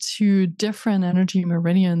correlate to different energy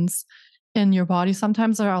meridians in your body.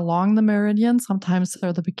 Sometimes they're along the meridian. Sometimes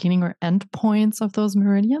they're the beginning or end points of those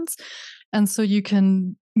meridians. And so you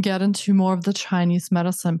can get into more of the Chinese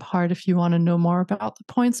medicine part if you want to know more about the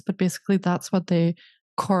points, but basically that's what they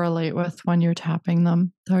correlate with when you're tapping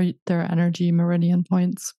them. They're energy meridian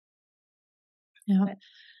points. Yeah. Okay.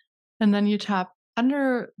 And then you tap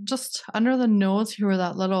just under the nose here where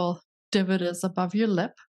that little divot is above your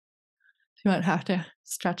lip. You might have to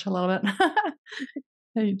stretch a little bit.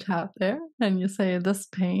 And you tap there and you say this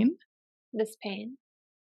pain. This pain.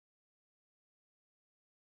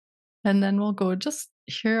 And then we'll go just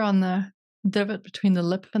here on the divot between the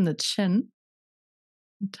lip and the chin.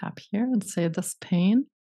 Tap here and say this pain.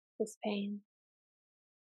 This pain.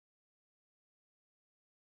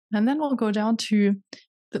 And then we'll go down to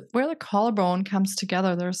where the collarbone comes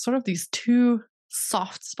together. There's sort of these 2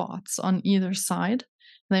 soft spots on either side.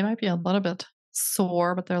 They might be a little bit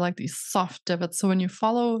sore, but they're like these soft divots. So when you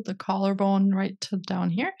follow the collarbone right to down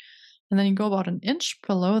here, and then you go about 1 inch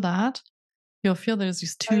below that, you'll feel there's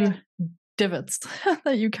these 2 divots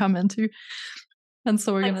that you come into. And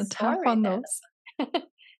so we're going to tap on those.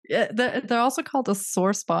 Yeah, they're also called the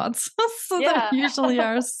sore spots. So they usually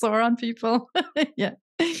are sore on people. Yeah.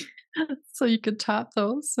 So you could tap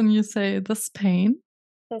those and you say this pain.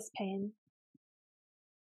 This pain.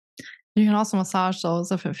 You can also massage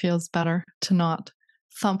those if it feels better to not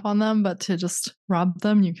thump on them, but to just rub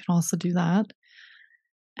them. You can also do that.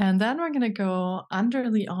 And then we're going to go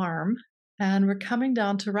under the arm and we're coming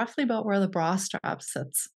down to roughly about where the bra strap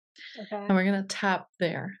sits. Okay. And we're going to tap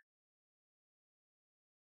there.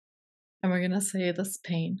 And we're going to say this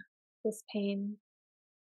pain. This pain.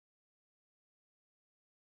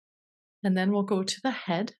 And then we'll go to the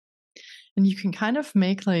head. And you can kind of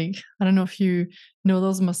make I don't know if you know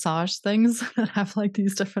those massage things that have like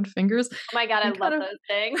these different fingers. Oh my God, I love those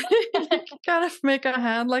things. You can kind of make a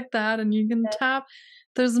hand like that and you can tap.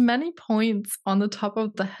 There's many points on the top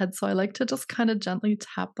of the head. So I like to just kind of gently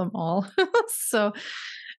tap them all. So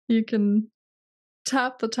you can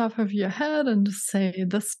tap the top of your head and just say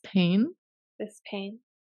this pain. This pain.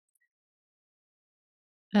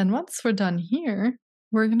 And once we're done here,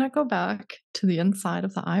 we're going to go back to the inside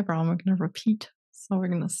of the eyebrow and we're going to repeat. So we're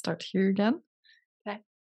going to start here again. Okay.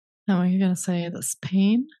 And we're going to say this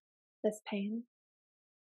pain. This pain.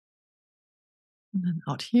 And then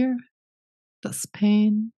out here, this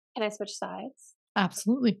pain. Can I switch sides?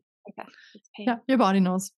 Absolutely. Okay. It's pain. Yeah, your body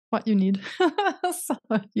knows what you need. So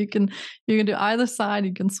you can do either side,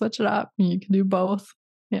 you can switch it up, and you can do both.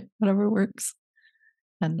 Yeah, whatever works.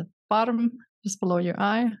 And the bottom, just below your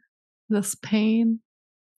eye, this pain.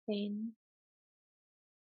 Pain.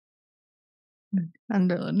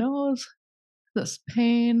 Under the nose, this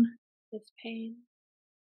pain. This pain.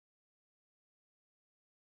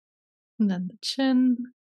 And then the chin,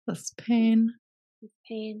 this pain. This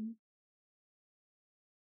pain.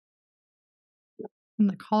 And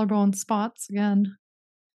the collarbone spots again.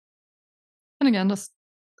 And again, just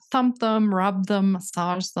thump them, rub them,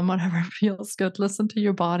 massage them, whatever feels good. Listen to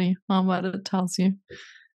your body on what it tells you.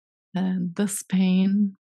 And this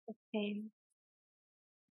pain. This pain.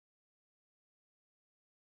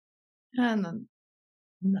 And then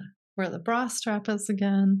where the bra strap is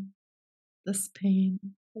again. This pain.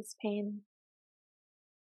 This pain.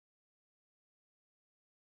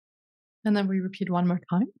 And then we repeat one more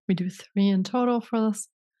time. We do 3 in total for this.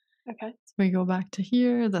 Okay. So we go back to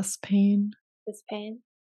here, this pain. This pain.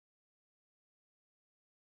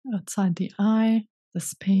 Outside the eye,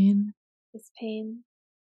 this pain. This pain.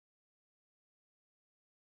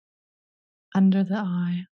 Under the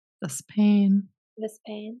eye, this pain. This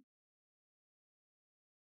pain.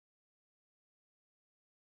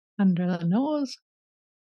 Under the nose,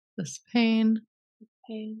 this pain. This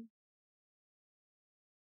pain.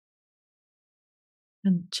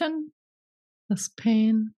 And chin, this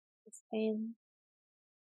pain. This pain.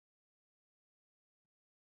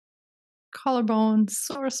 Collarbone,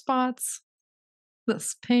 sore spots,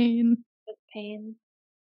 this pain. This pain.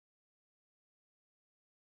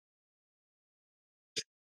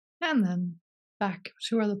 And then back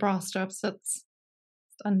to where the bra strap sits,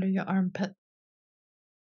 under your armpit.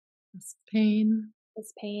 This pain.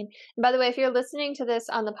 This pain. And by the way, if you're listening to this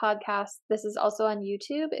on the podcast, this is also on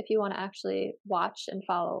YouTube if you want to actually watch and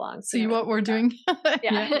follow along. See what we're doing.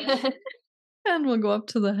 Yeah. And we'll go up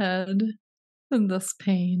to the head and this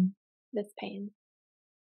pain. This pain.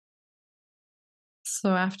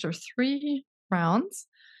 So after 3 rounds,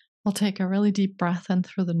 we'll take a really deep breath in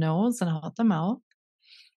through the nose and out the mouth.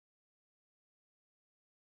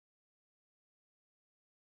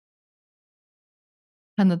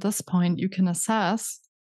 And at this point, you can assess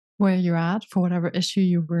where you're at for whatever issue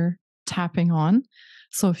you were tapping on.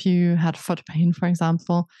 So if you had foot pain, for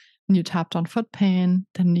example, and you tapped on foot pain,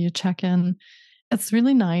 then you check in. It's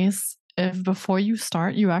really nice if before you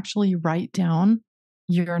start, you actually write down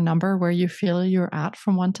your number where you feel you're at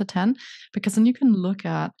from 1 to 10, because then you can look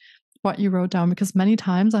at what you wrote down, because many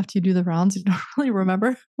times after you do the rounds, you don't really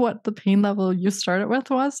remember what the pain level you started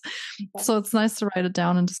with was. Okay. So it's nice to write it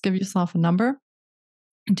down and just give yourself a number,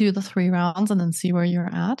 do the 3 rounds, and then see where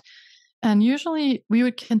you're at. And usually we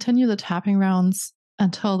would continue the tapping rounds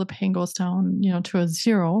until the pain goes down, to a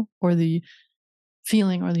 0, or the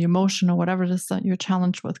feeling or the emotion or whatever it is that you're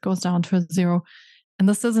challenged with goes down to a 0. And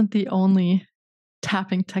this isn't the only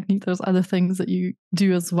tapping technique. There's other things that you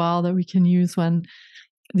do as well that we can use when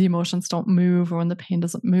the emotions don't move or when the pain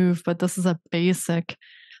doesn't move. But this is a basic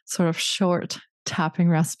sort of short tapping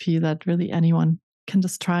recipe that really anyone can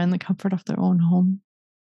just try in the comfort of their own home.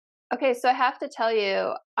 Okay, so I have to tell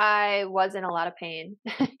you, I was in a lot of pain.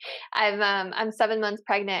 I'm 7 months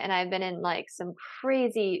pregnant, and I've been in like some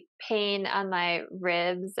crazy pain on my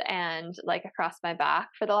ribs and like across my back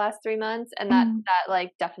for the last 3 months, and that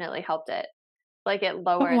like definitely helped it. Like it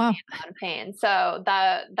lowered the amount of pain. So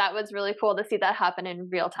that was really cool to see that happen in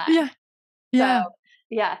real time. Yeah. So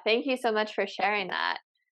yeah, thank you so much for sharing that.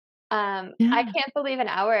 I can't believe an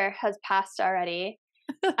hour has passed already.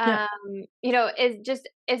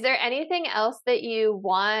 Is there anything else that you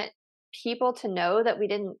want people to know that we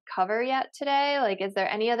didn't cover yet today? Like, is there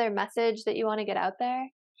any other message that you want to get out there?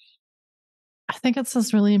 I think it's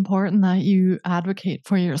just really important that you advocate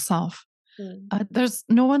for yourself. There's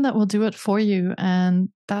no one that will do it for you. And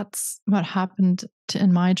that's what happened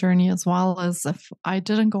in my journey as well. As if I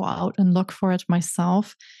didn't go out and look for it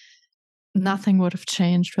myself, nothing would have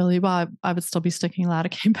changed really. Well, I would still be sticking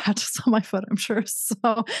lidocaine patches on my foot, I'm sure.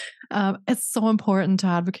 So it's so important to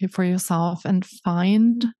advocate for yourself and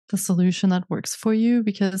find the solution that works for you,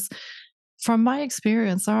 because from my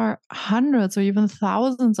experience, there are hundreds or even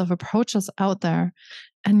thousands of approaches out there.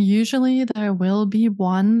 And usually there will be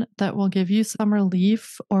one that will give you some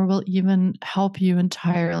relief or will even help you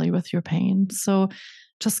entirely with your pain. So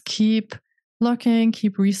just keep looking,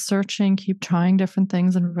 keep researching, keep trying different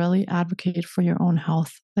things, and really advocate for your own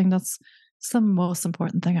health. I think that's the most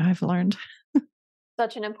important thing I've learned.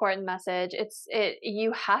 Such an important message.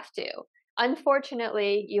 You have to.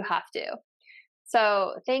 Unfortunately, you have to.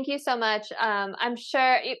 So thank you so much. I'm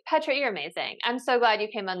sure, Petra, you're amazing. I'm so glad you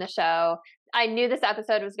came on the show. I knew this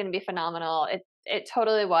episode was going to be phenomenal. It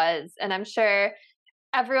totally was. And I'm sure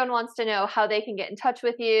everyone wants to know how they can get in touch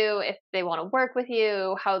with you, if they want to work with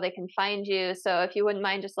you, how they can find you. So if you wouldn't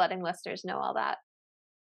mind just letting listeners know all that.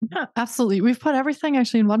 Yeah, absolutely. We've put everything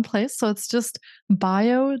actually in one place. So it's just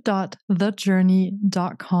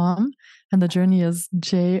bio.thejōrni.com. And the journey is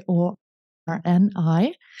Jōrni.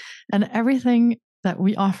 And everything that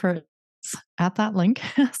we offer is at that link.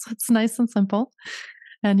 So it's nice and simple.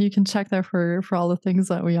 And you can check there for all the things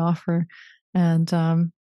that we offer. And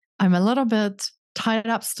I'm a little bit tied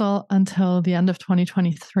up still until the end of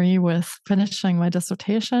 2023 with finishing my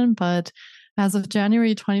dissertation. But as of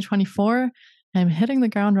January 2024, I'm hitting the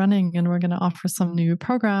ground running, and we're going to offer some new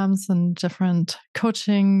programs and different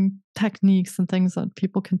coaching techniques and things that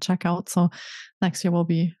people can check out. So next year will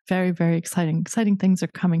be very, very exciting. Exciting things are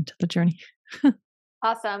coming to the Jōrni.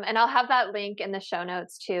 Awesome. And I'll have that link in the show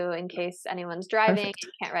notes too, in case anyone's driving and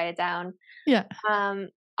can't write it down. Yeah.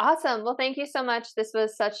 Awesome. Well, thank you so much. This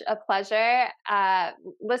was such a pleasure.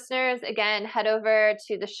 Listeners, again, head over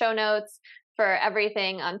to the show notes for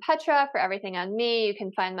everything on Petra, for everything on me. You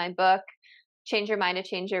can find my book, Change Your Mind to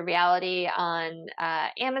Change Your Reality, on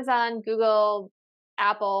Amazon, Google,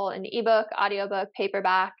 Apple, an ebook, audiobook,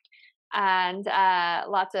 paperback, and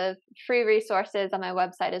lots of free resources on my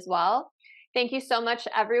website as well. Thank you so much,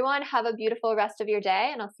 everyone. Have a beautiful rest of your day,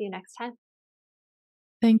 and I'll see you next time.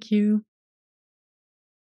 Thank you.